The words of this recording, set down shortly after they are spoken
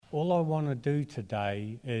all I want to do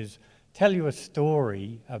today is tell you a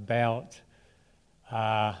story about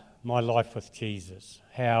my life with Jesus,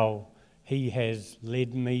 how he has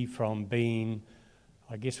led me from being,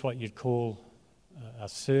 I guess what you'd call a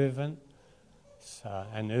servant,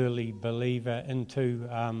 an early believer, into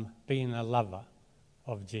being a lover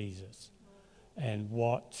of Jesus, and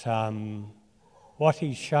what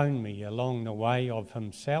he's shown me along the way of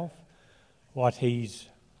himself, what he's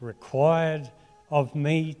required of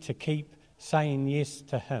me to keep saying yes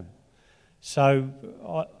to him. So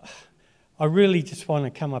I really just want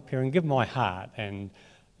to come up here and give my heart. And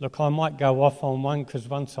look, I might go off on one because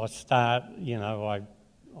once I start, I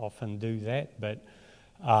often do that. But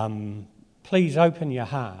please open your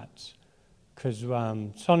hearts, because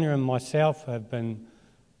Sonia and myself have been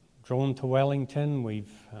drawn to Wellington.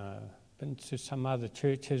 We've been to some other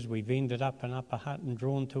churches. We've ended up in Upper Hutt and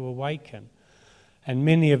drawn to Awaken. And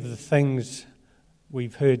many of the things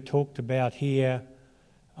we've heard talked about here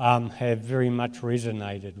have very much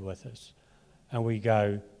resonated with us. And we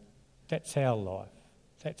go, that's our life.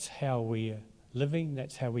 That's how we're living.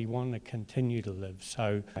 That's how we want to continue to live.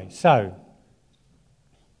 So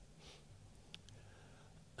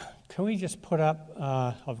can we just put up,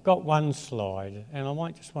 I've got one slide, and I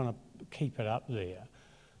might just want to keep it up there.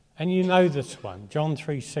 And you know this one, John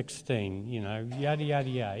 3:16, yada, yada,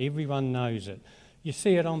 yada. Everyone knows it. You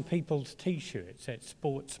see it on people's T-shirts at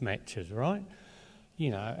sports matches, right?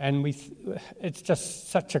 And it's just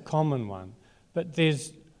such a common one. But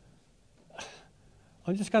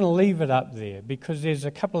I'm just going to leave it up there, because there's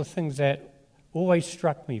a couple of things that always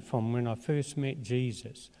struck me from when I first met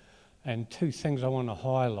Jesus, and two things I want to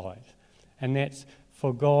highlight. And that's,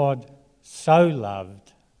 for God so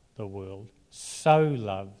loved the world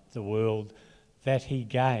that he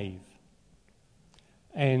gave.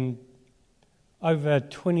 And over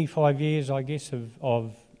 25 years, I guess,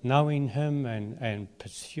 of knowing him and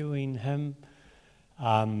pursuing him,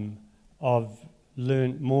 I've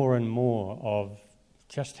learned more and more of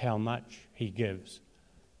just how much he gives.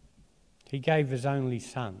 He gave his only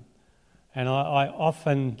son. And I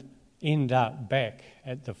often end up back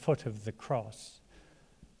at the foot of the cross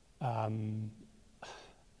and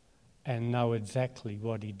know exactly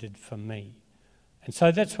what he did for me. And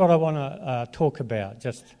so that's what I want to talk about,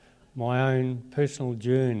 just my own personal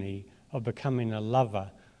journey of becoming a lover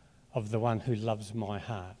of the one who loves my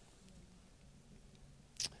heart.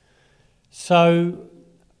 So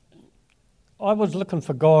I was looking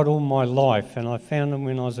for God all my life, and I found him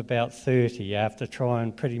when I was about 30 after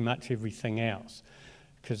trying pretty much everything else,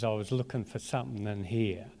 because I was looking for something in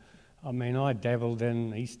here. I mean, I dabbled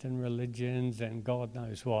in Eastern religions and God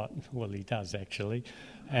knows what. Well, he does actually.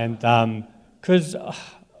 And because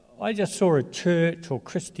I just saw a church or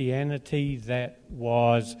Christianity that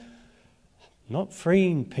was not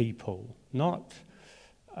freeing people, not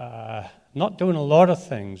doing a lot of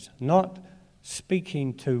things, not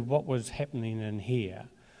speaking to what was happening in here.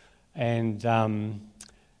 And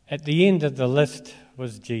at the end of the list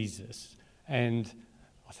was Jesus. And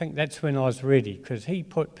I think that's when I was ready, because he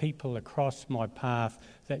put people across my path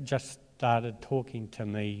that just started talking to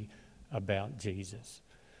me about Jesus.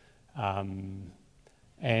 And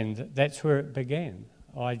that's where it began.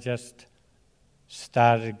 I just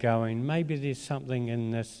started going, maybe there's something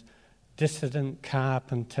in this dissident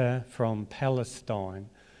carpenter from Palestine,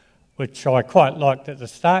 which I quite liked at the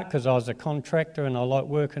start because I was a contractor and I liked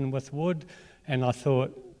working with wood. And I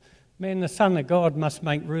thought, man, the Son of God must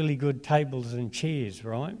make really good tables and chairs,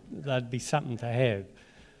 right? They'd be something to have.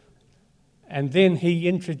 And then he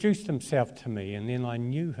introduced himself to me, and then I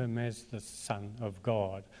knew him as the Son of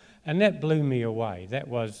God. And that blew me away. That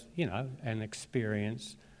was, an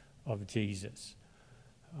experience of Jesus.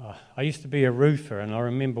 I used to be a roofer, and I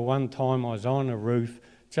remember one time I was on a roof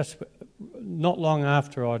just not long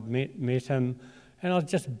after I'd met him, and I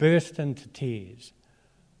just burst into tears,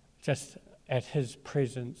 just at his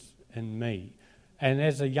presence in me. And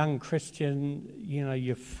as a young Christian,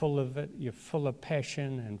 you're full of it, you're full of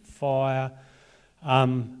passion and fire.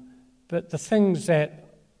 But the things that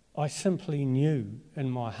I simply knew in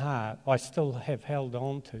my heart, I still have held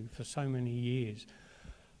on to for so many years.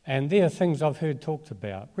 And they are things I've heard talked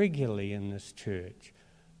about regularly in this church.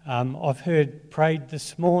 I've heard prayed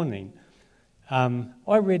this morning.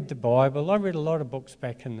 I read the Bible. I read a lot of books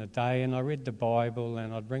back in the day, and I read the Bible,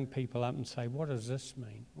 and I'd bring people up and say, what does this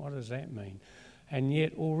mean? What does that mean? And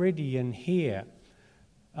yet already in here,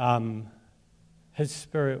 his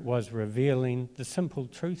Spirit was revealing the simple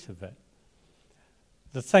truth of it.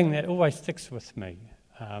 The thing that always sticks with me,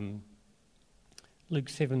 Luke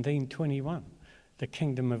 17:21, the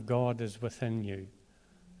kingdom of God is within you.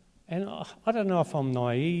 And I don't know if I'm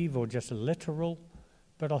naive or just literal,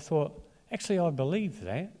 but I thought, actually, I believe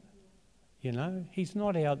that. You know, he's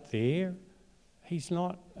not out there. He's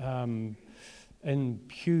not in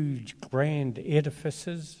huge, grand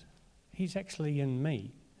edifices. He's actually in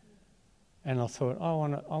me. And I thought, I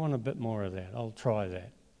want a bit more of that. I'll try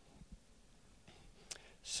that.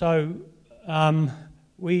 So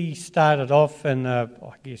we started off in, a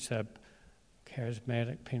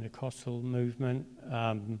charismatic Pentecostal movement,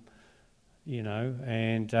 and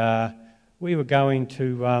we were going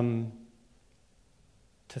to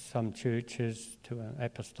some churches, to an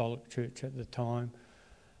apostolic church at the time,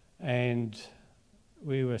 and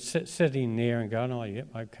we were sitting there and going, oh, yep,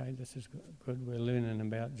 okay, this is good, we're learning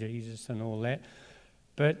about Jesus and all that.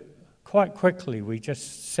 But quite quickly we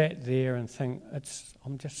just sat there and think,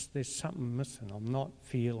 there's something missing, I'm not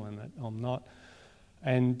feeling it,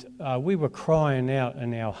 and we were crying out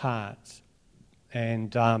in our hearts,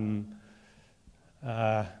 and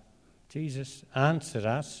Jesus answered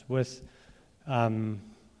us with,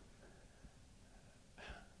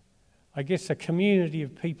 I guess, a community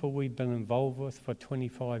of people we've been involved with for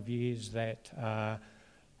 25 years that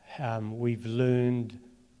we've learned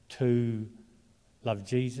to love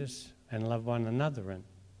Jesus and love one another in,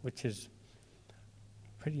 which is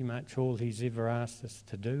pretty much all he's ever asked us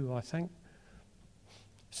to do, I think.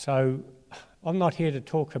 So I'm not here to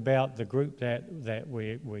talk about the group that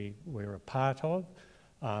we're a part of.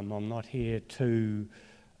 I'm not here to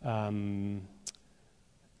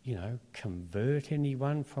convert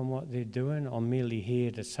anyone from what they're doing. I'm merely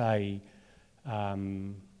here to say,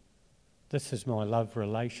 this is my love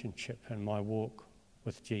relationship and my walk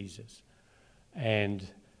with Jesus. And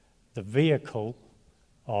the vehicle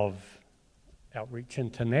of Outreach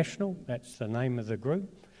International, that's the name of the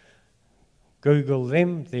group. Google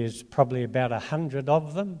them, there's probably about 100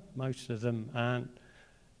 of them. Most of them aren't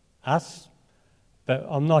us. But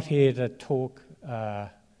I'm not here to talk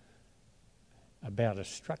about a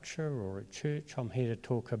structure or a church. I'm here to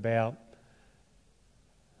talk about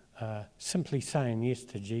simply saying yes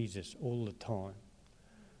to Jesus all the time.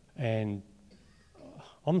 And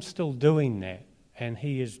I'm still doing that. And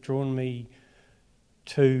he has drawn me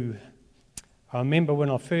to... I remember when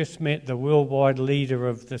I first met the worldwide leader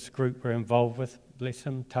of this group we're involved with, bless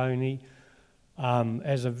him, Tony,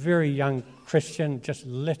 as a very young Christian, just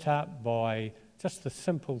lit up by just the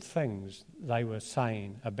simple things they were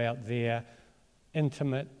saying about their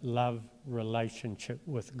intimate love relationship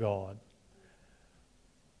with God.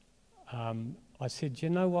 I said, you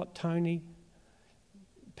know what, Tony?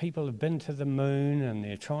 People have been to the moon and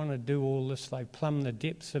they're trying to do all this. They plumb the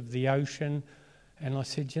depths of the ocean. And I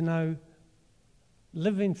said,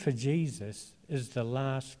 living for Jesus is the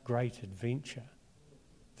last great adventure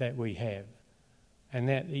that we have. And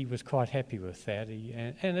that he was quite happy with that.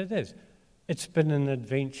 And it is. It's been an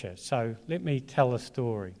adventure. So let me tell a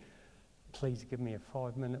story. Please give me a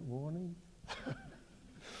 5-minute warning.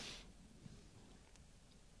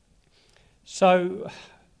 So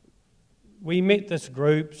we met this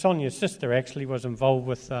group. Sonia's sister actually was involved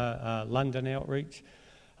with London Outreach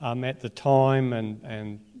at the time,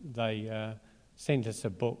 and they sent us a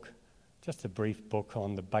book, just a brief book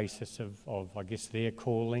on the basis of I guess, their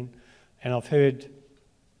calling. And I've heard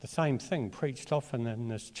the same thing preached often in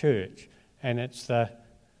this church, and it's the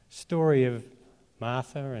story of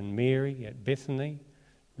Martha and Mary at Bethany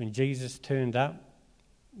when Jesus turned up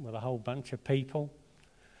with a whole bunch of people.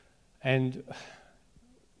 And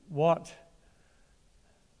what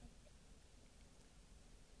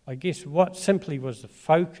simply was the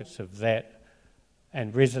focus of that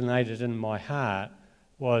and resonated in my heart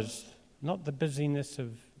was not the busyness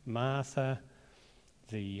of Martha,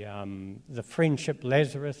 the friendship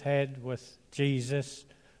Lazarus had with Jesus.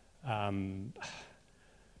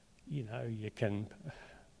 You can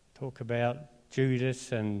talk about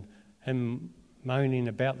Judas and him moaning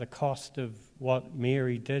about the cost of what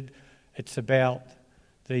Mary did. It's about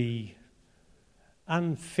the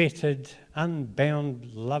unfettered, unbound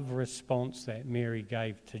love response that Mary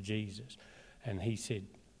gave to Jesus. And he said,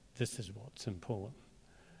 this is what's important.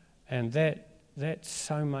 And that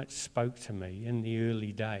so much spoke to me in the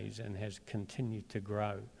early days and has continued to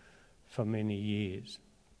grow for many years.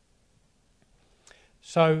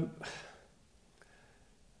 So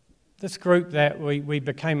this group that we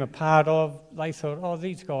became a part of, they thought, oh,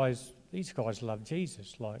 these guys love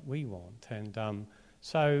Jesus like we want. And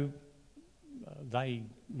so they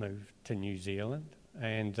moved to New Zealand,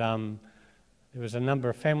 and there was a number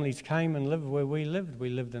of families came and lived where we lived. We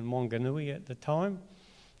lived in Wanganui at the time,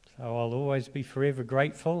 so I'll always be forever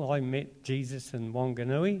grateful. I met Jesus in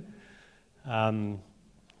Wanganui.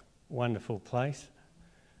 Wonderful place.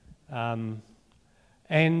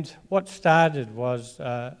 And what started was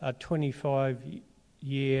a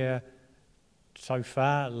 25-year, so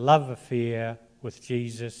far, love affair with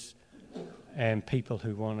Jesus and people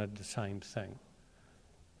who wanted the same thing.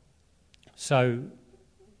 So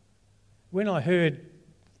when I heard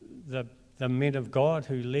the men of God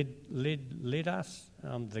who led us,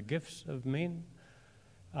 the gifts of men,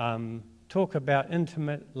 talk about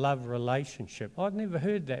intimate love relationship, I'd never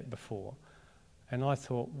heard that before. And I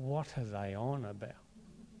thought, what are they on about?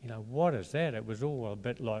 You know, what is that? It was all a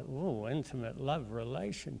bit like, oh, intimate love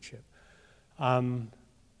relationship.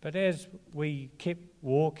 But as we kept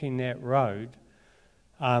walking that road,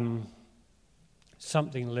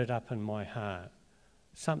 something lit up in my heart.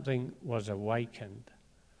 Something was awakened.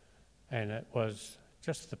 And it was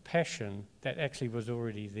just the passion that actually was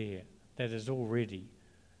already there, that is already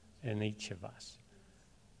in each of us.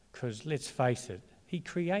 Because let's face it, He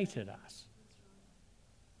created us.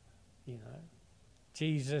 You know,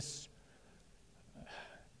 Jesus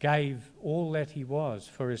gave all that He was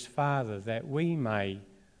for His Father that we may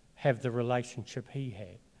have the relationship He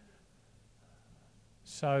had.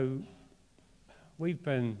 So we've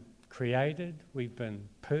been created, we've been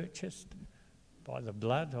purchased by the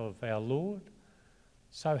blood of our Lord.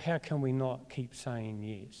 So how can we not keep saying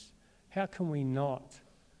yes? How can we not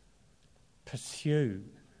pursue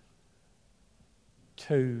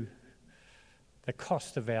to the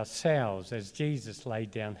cost of ourselves as Jesus laid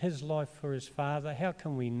down His life for His Father? How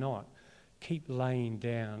can we not keep laying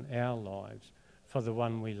down our lives for the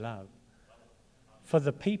one we love, for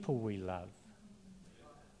the people we love?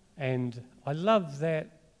 And I love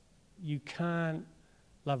that you can't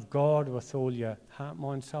love God with all your heart,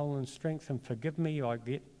 mind, soul and strength, and forgive me, I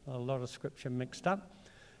get a lot of scripture mixed up,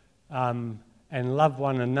 and love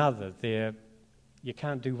one another. You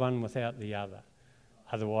can't do one without the other.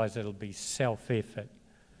 Otherwise it'll be self-effort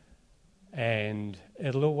and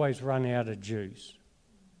it'll always run out of juice.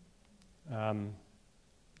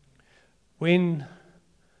 When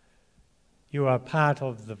you are part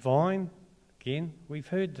of the vine, again, we've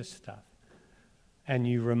heard this stuff, and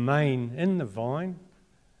you remain in the vine,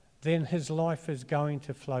 then His life is going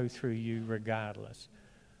to flow through you regardless.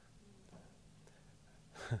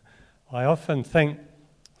 I often think,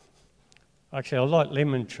 actually, I like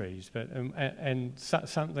lemon trees, but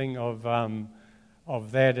something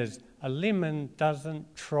of that is a lemon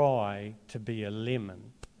doesn't try to be a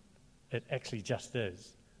lemon. It actually just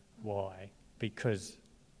is. Why? Because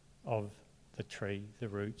of the tree, the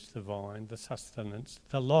roots, the vine, the sustenance,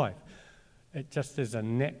 the life. It just is a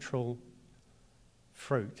natural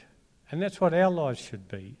fruit. And that's what our lives should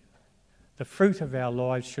be. The fruit of our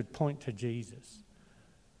lives should point to Jesus,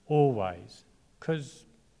 always, because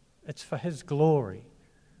it's for His glory.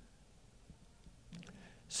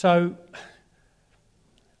 So,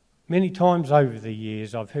 many times over the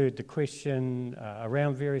years I've heard the question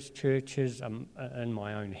around various churches, in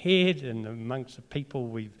my own head and amongst the people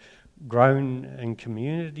we've grown in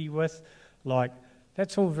community with, like,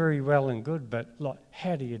 that's all very well and good, but like,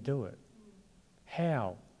 how do you do it?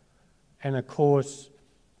 How? And of course,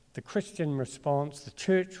 the Christian response, the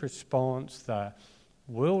church response, the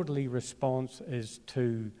worldly response is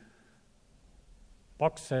to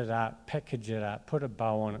box it up, package it up, put a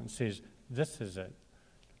bow on it and says, this is it,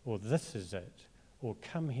 or this is it, or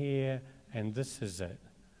come here and this is it.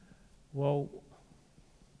 Well,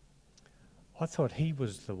 I thought He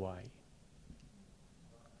was the way.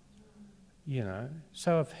 You know,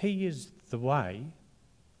 so if He is the way,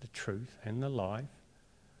 the truth and the life,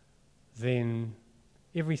 then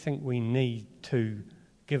everything we need to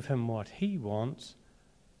give Him what He wants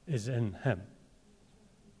is in Him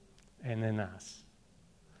and in us.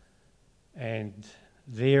 And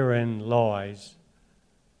therein lies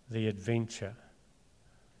the adventure.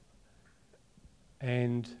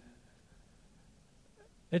 And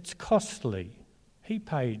it's costly. He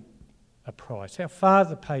paid a price. Our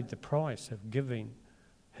Father paid the price of giving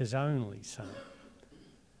His only Son.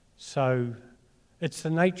 So it's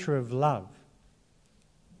the nature of love.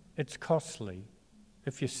 It's costly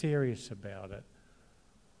if you're serious about it.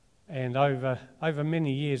 And over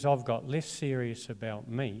many years I've got less serious about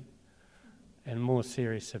me and more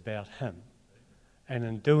serious about Him. And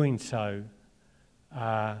in doing so,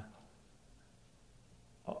 I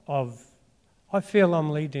feel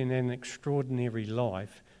I'm leading an extraordinary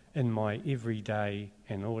life in my everyday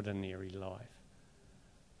and ordinary life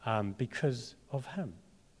because of Him.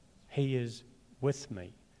 He is with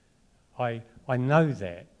me. I know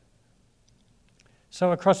that.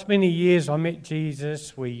 So across many years I met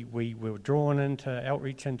Jesus. We were drawn into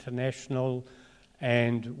Outreach International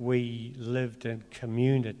and we lived in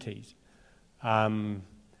communities. And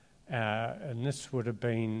and this would have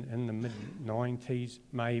been in the mid-90s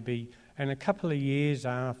maybe, and a couple of years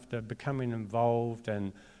after becoming involved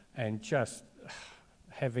and just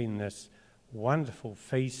having this wonderful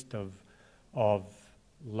feast of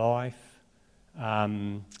life,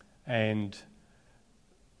 and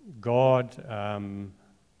God,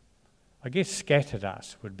 I guess scattered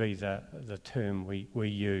us would be the term we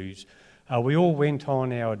use. We all went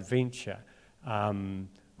on our adventure,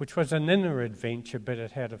 which was an inner adventure, but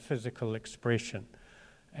it had a physical expression.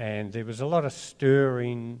 And there was a lot of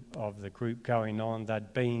stirring of the group going on.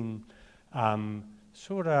 They'd been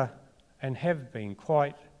sort of, and have been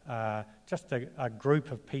quite, just a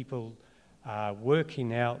group of people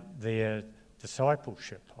working out their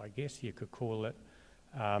discipleship, I guess you could call it,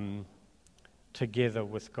 together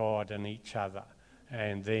with God and each other.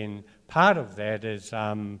 And then part of that is,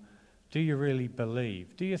 do you really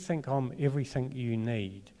believe? Do you think I'm everything you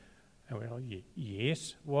need? And we're like,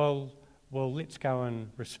 yes. Well, let's go and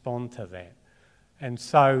respond to that. And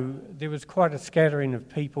so there was quite a scattering of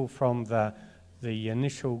people from the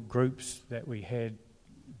initial groups that we had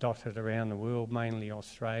dotted around the world, mainly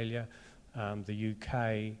Australia, the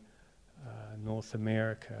UK, North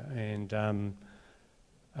America, and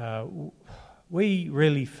we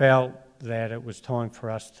really felt that it was time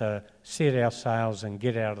for us to set our sails and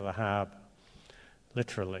get out of the harbour,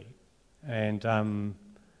 literally. And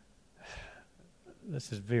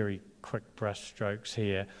this is very quick brush strokes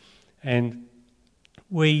here. And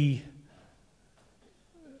we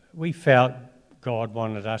felt God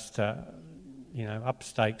wanted us to, up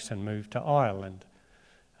stakes and move to Ireland,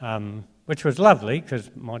 which was lovely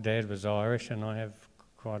because my dad was Irish and I have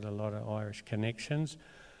quite a lot of Irish connections.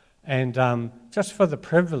 And just for the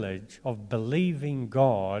privilege of believing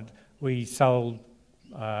God, we sold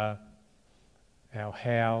our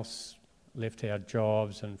house, left our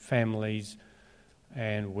jobs and families,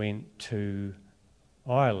 and went to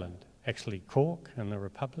Ireland, actually Cork in the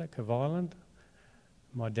Republic of Ireland.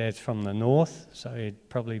 My dad's from the north, so he'd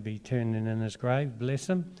probably be turning in his grave, bless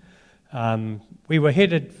him. We were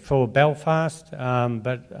headed for Belfast,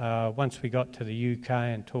 but once we got to the UK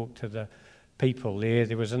and talked to the people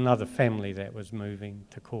there was another family that was moving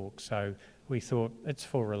to Cork, so we thought, it's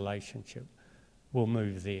for relationship, we'll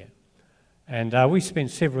move there. And we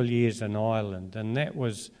spent several years in Ireland, and that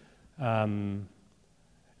was, it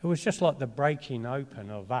was just like the breaking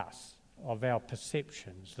open of us, of our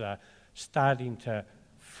perceptions, starting to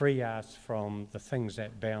free us from the things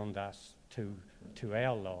that bound us to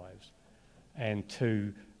our lives, and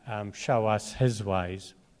to show us His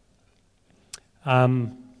ways.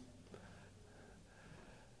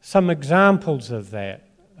 Some examples of that.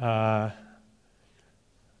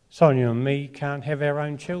 Sonia and me can't have our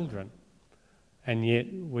own children, and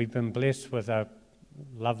yet we've been blessed with a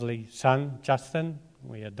lovely son, Justin.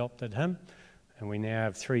 We adopted him, and we now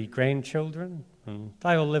have 3 grandchildren, and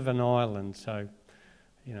they all live in Ireland, so,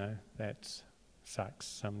 that sucks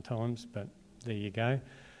sometimes, but there you go.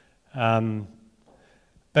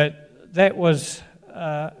 But that was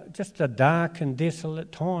just a dark and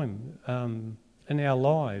desolate time in our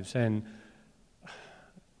lives, and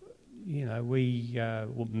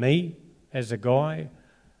me as a guy,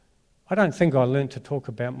 I don't think I learned to talk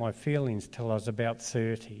about my feelings till I was about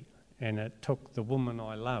 30, and it took the woman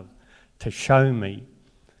I love to show me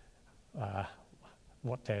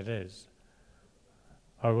what that is.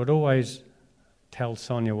 I would always tell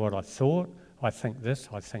Sonia what I thought. I think this,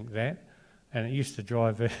 I think that, and it used to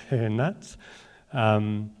drive her nuts.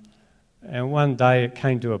 And one day it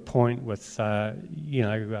came to a point with,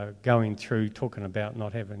 going through talking about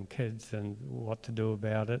not having kids and what to do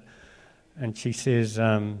about it. And she says,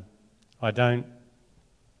 I don't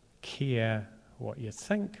care what you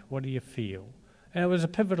think, what do you feel? And it was a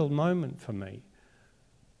pivotal moment for me,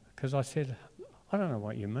 because I said, I don't know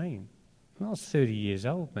what you mean. And I was 30 years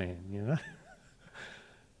old, man,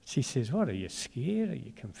 She says, what, are you scared? Are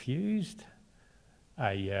you confused?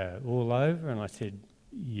 Are you all over? And I said,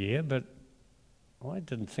 yeah, but I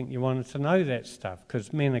didn't think you wanted to know that stuff,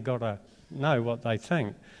 because men have got to know what they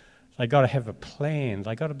think. They got to have a plan.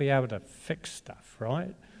 They got to be able to fix stuff,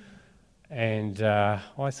 right? And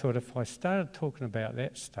I thought if I started talking about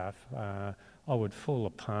that stuff, I would fall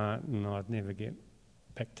apart and I'd never get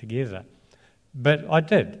back together. But I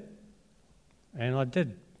did. And I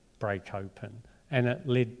did break open, and it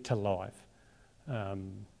led to life.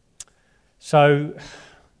 So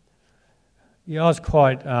I was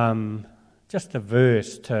quite just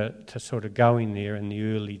averse to sort of going there in the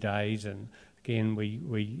early days, and again we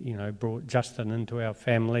brought Justin into our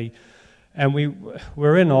family, and we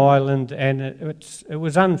were in Ireland, and it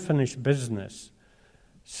was unfinished business.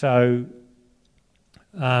 So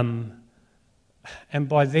And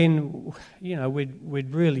by then,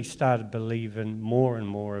 we'd really started believing more and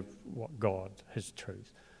more of what God, His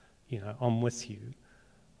truth. I'm with you.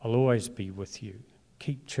 I'll always be with you.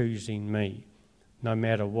 Keep choosing me, no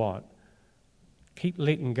matter what. Keep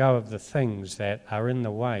letting go of the things that are in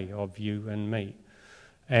the way of you and me.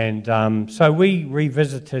 And so we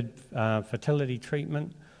revisited fertility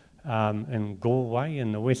treatment in Galway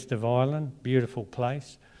in the west of Ireland, beautiful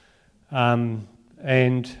place. And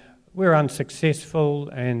we were unsuccessful,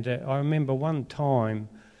 and I remember one time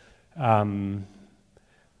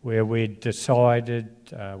where we'd decided,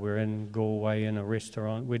 we're in Galway in a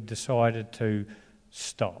restaurant, we'd decided to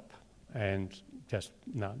stop and just,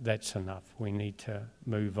 no, that's enough. We need to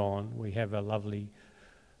move on. We have a lovely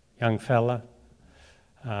young fella.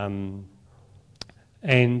 And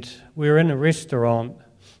we were in a restaurant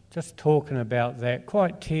just talking about that,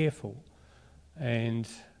 quite tearful, and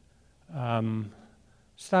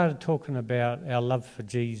started talking about our love for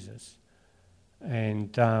Jesus.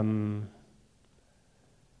 And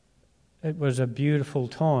it was a beautiful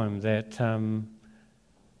time that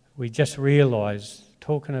we just realised,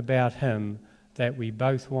 talking about Him, that we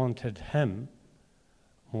both wanted Him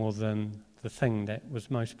more than the thing that was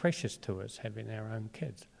most precious to us, having our own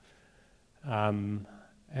kids. And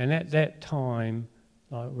at that time,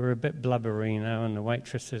 we were a bit blubberino, and the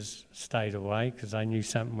waitresses stayed away because they knew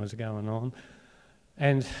something was going on.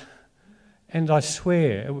 And I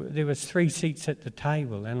swear, there was 3 seats at the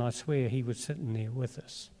table, and I swear he was sitting there with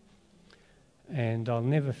us. And I'll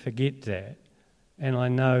never forget that. And I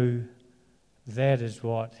know that is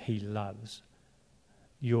what He loves.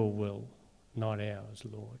 Your will, not ours,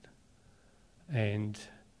 Lord. And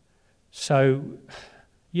so,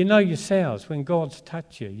 yourselves, when God's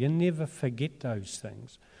touched you, you never forget those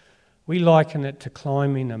things. We liken it to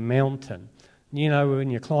climbing a mountain.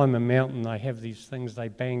 When you climb a mountain, they have these things they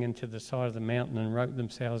bang into the side of the mountain and rope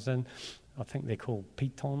themselves in. I think they're called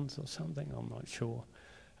pitons or something, I'm not sure.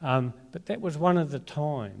 But that was one of the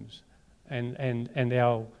times. And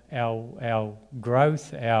our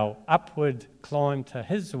growth, our upward climb to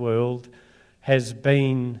His world has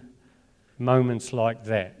been moments like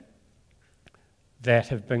that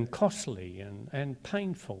have been costly and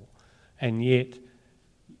painful. And yet,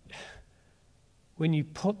 when you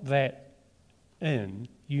put that in,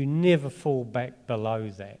 you never fall back below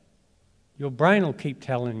that. Your brain will keep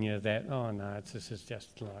telling you that, oh no, this is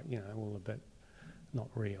just like, all a bit not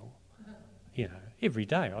real. Every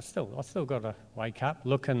day I still got to wake up,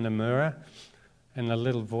 look in the mirror, and the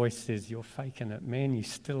little voice says, "You're faking it, man. You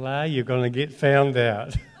still are. You're going to get found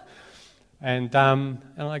out." and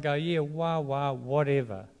I go, "Yeah, wow,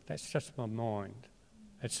 whatever. That's just my mind.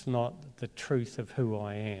 It's not the truth of who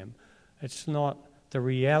I am. It's not the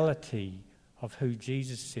reality of who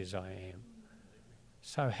Jesus says I am.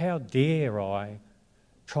 So how dare I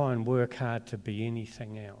try and work hard to be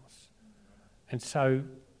anything else?" And so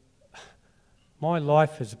my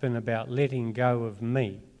life has been about letting go of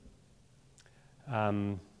me.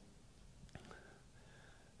 And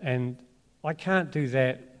I can't do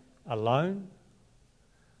that alone.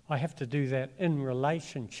 I have to do that in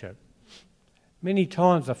relationship. Many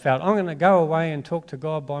times I felt, I'm going to go away and talk to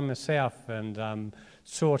God by myself and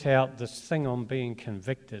sort out this thing I'm being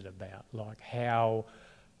convicted about, like how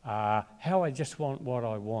I just want what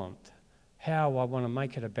I want. How I want to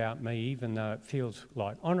make it about me, even though it feels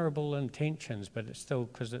like honourable intentions, but it's still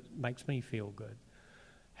because it makes me feel good.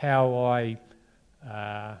 How I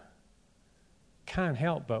can't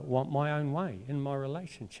help but want my own way in my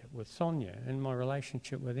relationship with Sonia, in my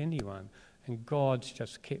relationship with anyone, and God's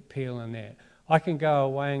just kept peeling that. I can go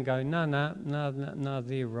away and go, no,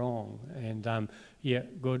 they're wrong, and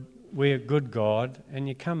good, we're good, God, and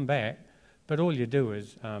you come back, but all you do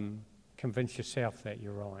is convince yourself that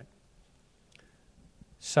you're right.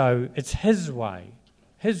 So it's His way.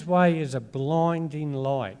 His way is a blinding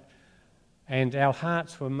light, and our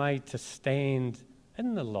hearts were made to stand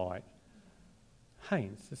in the light.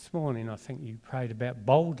 Haynes, this morning I think you prayed about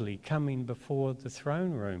boldly coming before the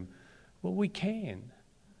throne room. Well, we can,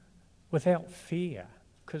 without fear,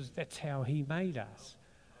 because that's how He made us.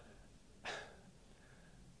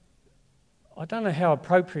 I don't know how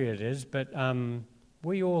appropriate it is, but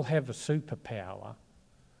we all have a superpower.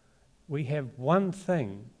 We have one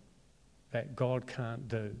thing that God can't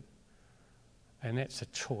do, and that's a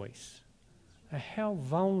choice. Now, how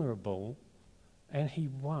vulnerable, and He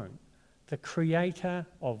won't. The Creator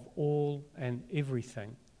of all and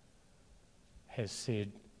everything has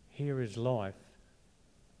said, here is life,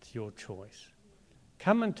 it's your choice.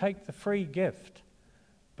 Come and take the free gift,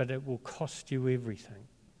 but it will cost you everything.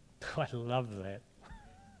 I love that.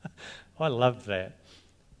 I love that.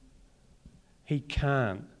 He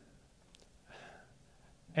can't.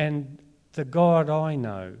 And the God I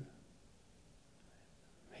know,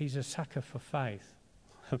 He's a sucker for faith.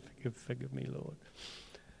 Forgive me, Lord.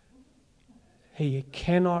 He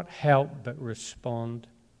cannot help but respond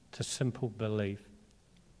to simple belief.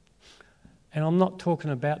 And I'm not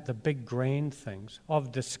talking about the big grand things.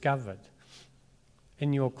 I've discovered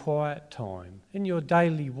in your quiet time, in your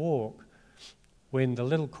daily walk, when the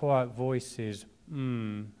little quiet voice says,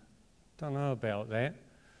 don't know about that.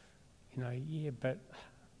 Yeah, but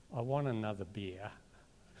I want another beer.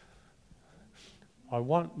 I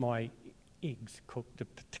want my eggs cooked a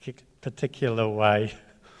particular way.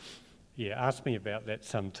 Yeah, ask me about that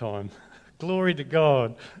sometime. Glory to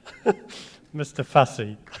God, Mr.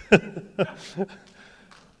 Fussy.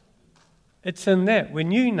 It's in that.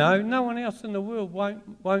 When you know, no one else in the world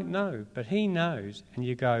won't know, but He knows. And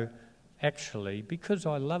you go, actually, because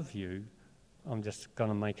I love you, I'm just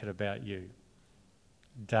going to make it about you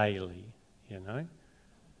daily,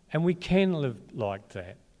 And we can live like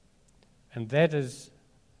that. And that is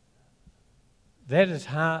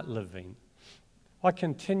heart living. I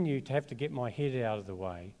continue to have to get my head out of the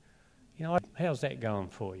way. How's that going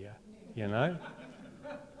for you?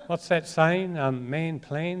 What's that saying? Man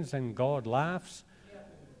plans and God laughs.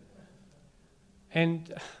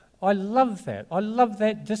 And I love that. I love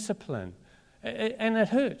that discipline. And it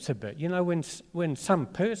hurts a bit. When some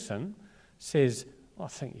person says, I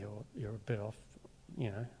think you're a bit off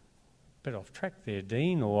track there,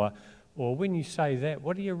 Dean, or when you say that,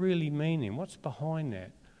 what are you really meaning? What's behind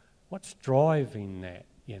that? What's driving that,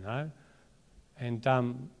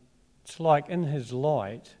 And it's like in His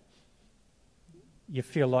light, you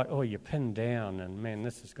feel like, you're pinned down and, man,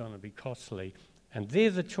 this is going to be costly. And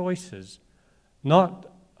they're the choices, not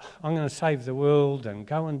I'm going to save the world and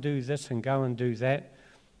go and do this and go and do that.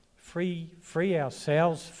 Free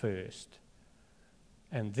ourselves first,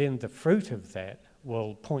 and then the fruit of that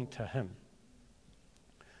will point to Him.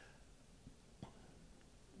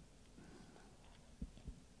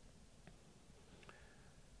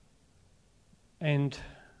 And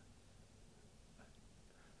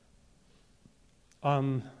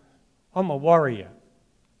I'm a warrior,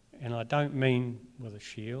 and I don't mean with a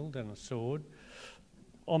shield and a sword.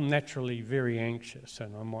 I'm naturally very anxious,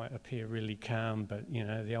 and I might appear really calm, but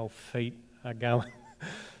the old feet are going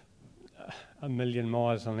a million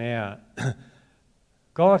miles an hour.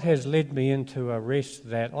 God has led me into a rest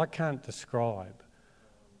that I can't describe.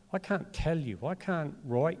 I can't tell you. I can't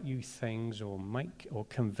write you things or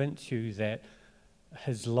convince you that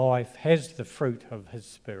His life has the fruit of His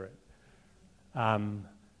Spirit.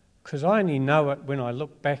 Because I only know it when I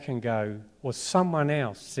look back and go, or someone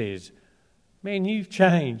else says, man, you've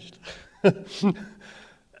changed.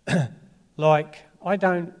 Like, I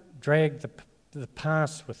don't drag the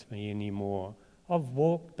past with me anymore. I've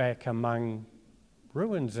walked back among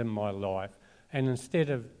ruins in my life, and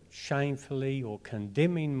instead of shamefully or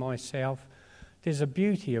condemning myself, there's a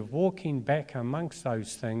beauty of walking back amongst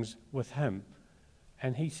those things with Him.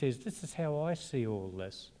 And He says, this is how I see all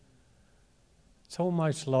this. It's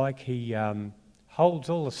almost like He holds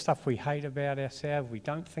all the stuff we hate about ourselves. We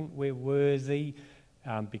don't think we're worthy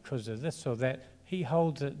because of this or that. He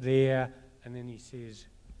holds it there, and then He says,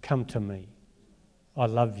 come to me. I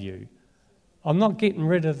love you. I'm not getting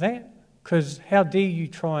rid of that, because how dare you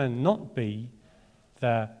try and not be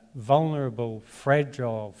the vulnerable,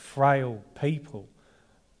 fragile, frail people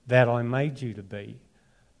that I made you to be.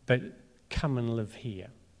 But come and live here.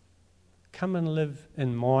 Come and live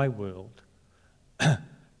in my world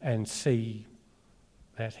and see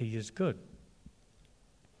that He is good.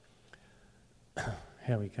 How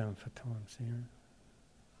are we going for time, Sarah?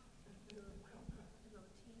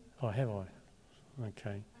 Oh, have I?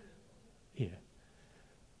 Okay. Yeah.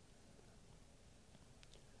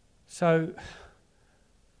 So,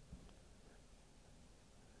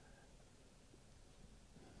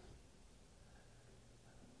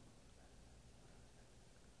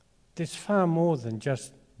 there's far more than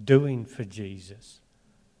just doing for Jesus.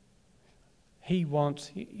 He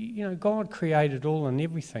wants, God created all and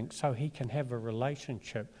everything so He can have a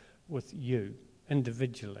relationship with you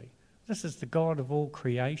individually. This is the God of all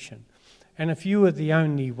creation. And if you were the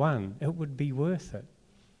only one, it would be worth it.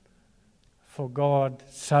 For God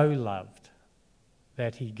so loved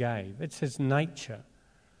that He gave. It's His nature.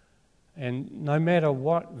 And no matter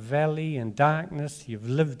what valley and darkness you've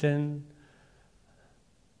lived in,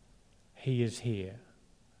 He is here,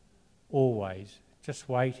 always, just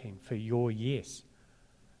waiting for your yes.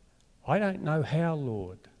 I don't know how,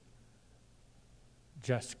 Lord.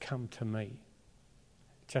 Just come to me.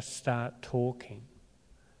 Just start talking.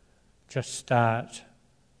 Just start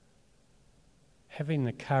having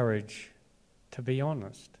the courage to be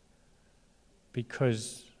honest,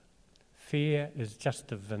 because fear is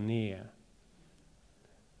just a veneer.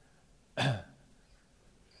 And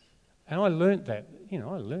I learnt that,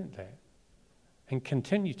 and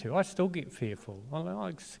continue to. I still get fearful. I'm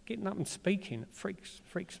like, getting up and speaking, it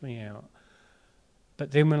freaks me out.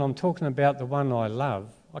 But then when I'm talking about the one I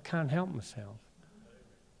love, I can't help myself.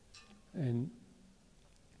 And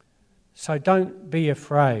so don't be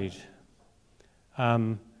afraid.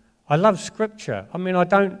 I love Scripture. I mean, I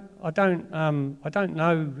don't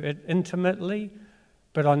know it intimately,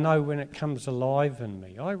 but I know when it comes alive in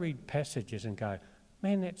me. I read passages and go,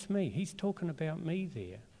 man, that's me. He's talking about me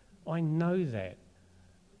there. I know that.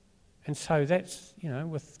 And so that's,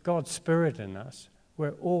 with God's Spirit in us,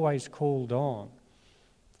 we're always called on.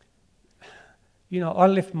 I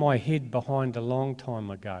left my head behind a long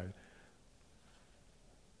time ago.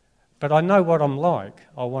 But I know what I'm like.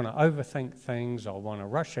 I want to overthink things. I want to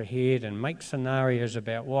rush ahead and make scenarios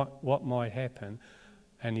about what might happen.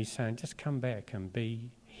 And he's saying, just come back and be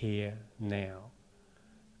here now.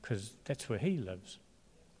 Because that's where he lives.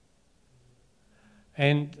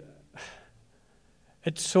 And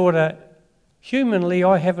it's sort of, humanly,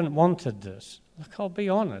 I haven't wanted this. Look, I'll be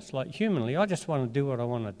honest. Like, humanly, I just want to do what I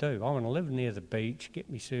want to do. I want to live near the beach, get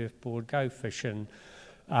my surfboard, go fishing,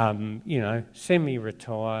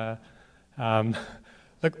 semi-retire,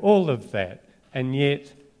 look, all of that. And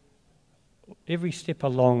yet, every step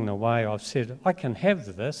along the way, I've said, I can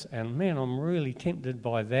have this, and man, I'm really tempted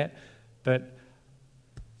by that, but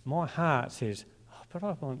my heart says, but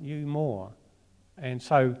I want you more. And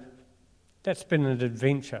so, that's been an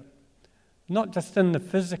adventure. Not just in the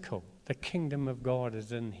physical, the kingdom of God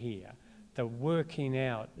is in here. The working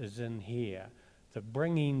out is in here. The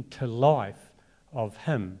bringing to life of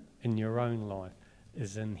Him in your own life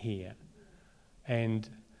is in here. And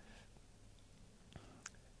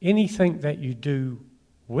anything that you do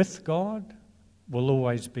with God will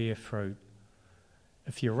always bear fruit.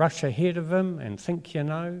 If you rush ahead of Him and think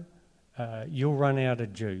you'll run out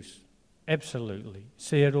of juice. Absolutely.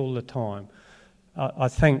 See it all the time. I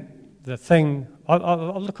think the thing,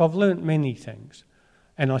 I've learnt many things,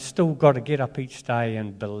 and I still got to get up each day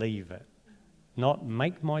and believe it. Not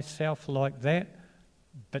make myself like that,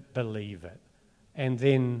 but believe it. And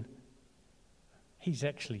then He's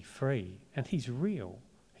actually free, and He's real.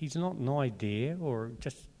 He's not an idea or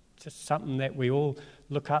just something that we all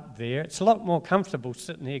look up there. It's a lot more comfortable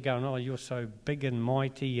sitting here going, oh, you're so big and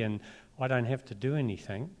mighty and I don't have to do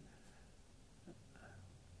anything.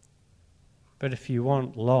 But if you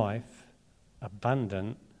want life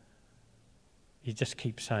abundant, you just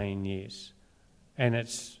keep saying yes. And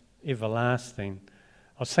it's everlasting.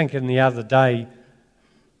 I was thinking the other day,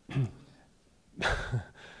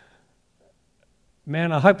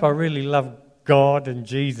 man, I hope I really love God and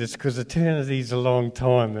Jesus, because eternity's a long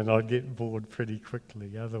time and I'd get bored pretty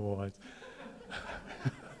quickly otherwise.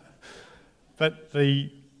 But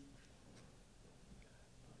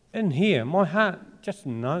in here, my heart just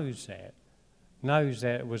knows that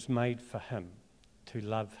it was made for Him, to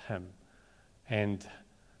love Him. And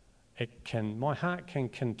my heart can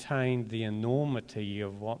contain the enormity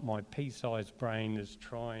of what my pea-sized brain is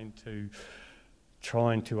trying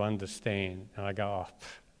to understand. And I go,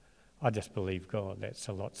 I just believe God. That's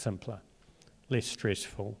a lot simpler, less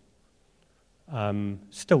stressful,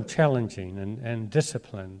 still challenging and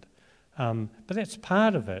disciplined. But that's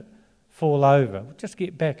part of it. Fall over. Just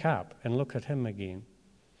get back up and look at Him again.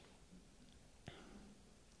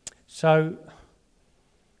 So,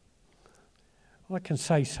 I can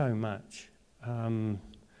say so much,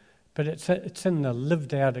 but it's in the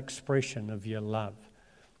lived out expression of your love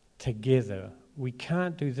together. We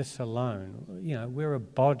can't do this alone. We're a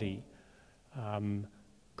body.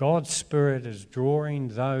 God's Spirit is drawing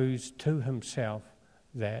those to Himself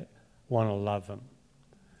that want to love Him.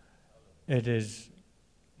 It is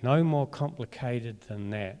no more complicated than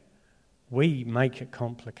that. We make it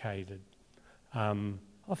complicated.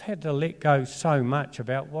 I've had to let go so much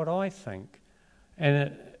about what I think.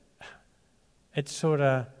 And it's sort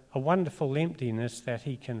of a wonderful emptiness that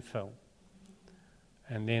He can fill.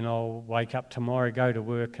 And then I'll wake up tomorrow, go to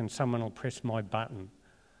work, and someone will press my button,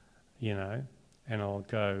 and I'll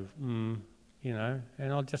go, and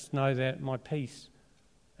I'll just know that my peace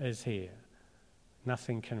is here.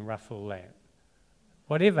 Nothing can ruffle that.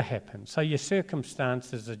 Whatever happens. So your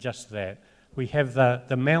circumstances are just that. We have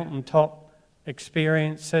the mountaintop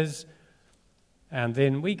experiences, and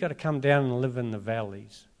then we got to come down and live in the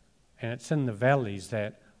valleys. And it's in the valleys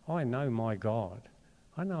that I know my God.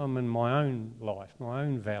 I know Him in my own life, my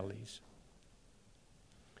own valleys.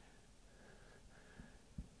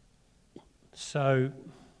 So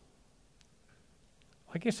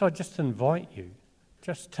I guess I just invite you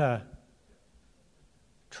just to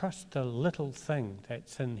trust the little thing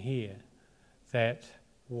that's in here that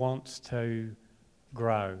wants to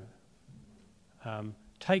grow.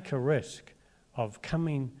 Take a risk of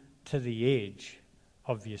coming to the edge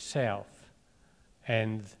of yourself,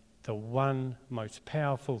 and the one most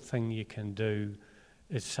powerful thing you can do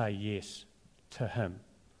is say yes to Him.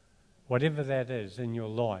 Whatever that is in your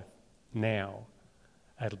life now,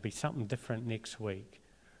 it'll be something different next week,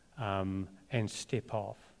 and step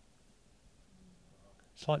off.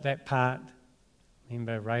 It's like that part,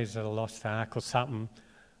 remember Raiders of the Lost Ark or something,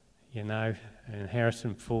 you know, and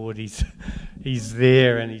Harrison Ford, he's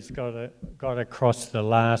there and he's got to cross the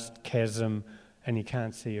last chasm and he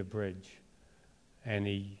can't see a bridge. And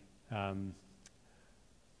he, I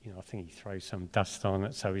think he throws some dust on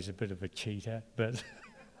it, so he's a bit of a cheater. But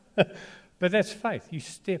but that's faith. You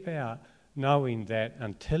step out knowing that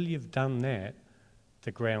until you've done that,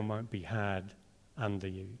 the ground won't be hard under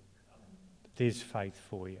you. There's faith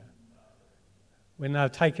for you. When they were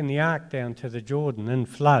taking the ark down to the Jordan in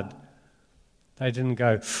flood, they didn't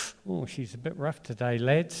go, "Oh, she's a bit rough today,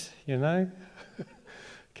 lads," you know.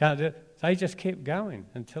 Can't do it. They just kept going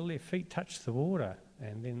until their feet touched the water,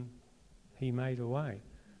 and then He made a way.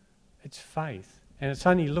 It's faith. And it's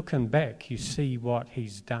only looking back you see what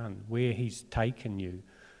He's done, where He's taken you,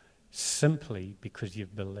 simply because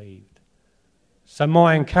you've believed. So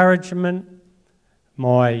my encouragement,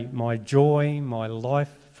 my joy, my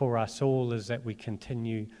life for us all is that we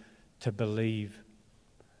continue to believe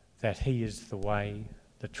that He is the way,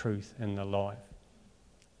 the truth and the life.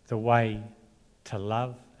 The way to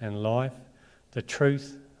love and life, the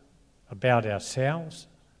truth about ourselves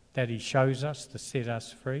that He shows us to set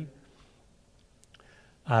us free,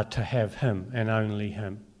 to have Him and only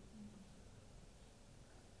Him.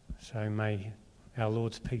 So may our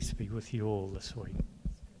Lord's peace be with you all this week.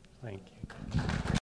 Thank you.